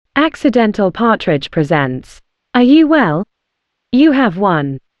Accidental Partridge presents Are You Well? You have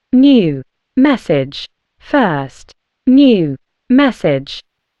one new message. First, new message.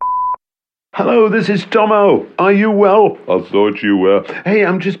 Hello, this is Tomo. Are you well? I thought you were. Hey,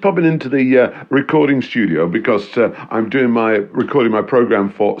 I'm just popping into the recording studio because I'm recording my program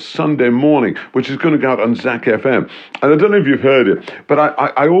for Sunday morning, which is going to go out on Zach FM. And I don't know if you've heard it, but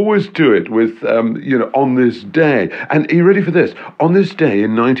I always do it with, on this day. And are you ready for this? On this day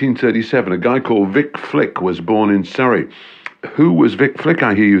in 1937, a guy called Vic Flick was born in Surrey. Who was Vic Flick,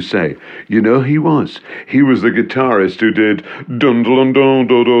 I hear you say? You know he was. He was the guitarist who did dun dun dun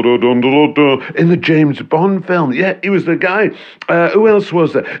dun dun dun dun dun dun in the James Bond film. Yeah, he was the guy. Who else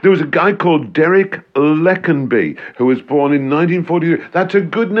was there? There was a guy called Derek Leckenby who was born in 1942. That's a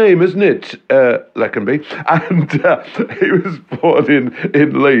good name, isn't it, Leckenby? And he was born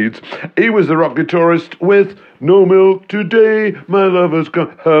in Leeds. He was the rock guitarist with No Milk Today, My Lover's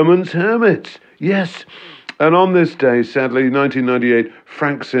Gone. Herman's Hermits. Yes. And on this day, sadly, 1998,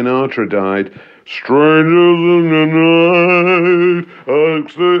 Frank Sinatra died. Strangers in the night.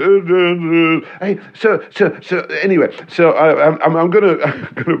 Hey, so anyway, I'm gonna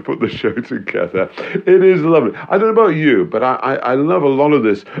put the show together. It is lovely. I don't know about you, but I love a lot of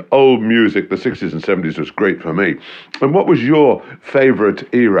this old music. The 60s and 70s was great for me. And what was your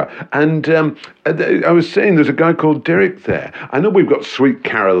favourite era? And I was saying there's a guy called Derek there. I know we've got Sweet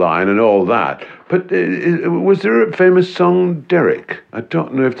Caroline and all that, but was there a famous song, Derek? I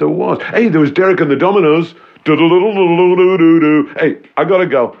don't know if there was. Hey, there was Derek and the Dominoes. Hey, I gotta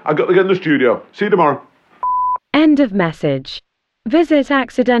go. I got to get in the studio. See you tomorrow. End of message. Visit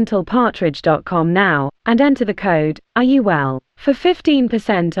accidentalpartridge.com now and enter the code Are You Well for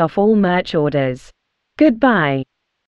 15% off all merch orders. Goodbye.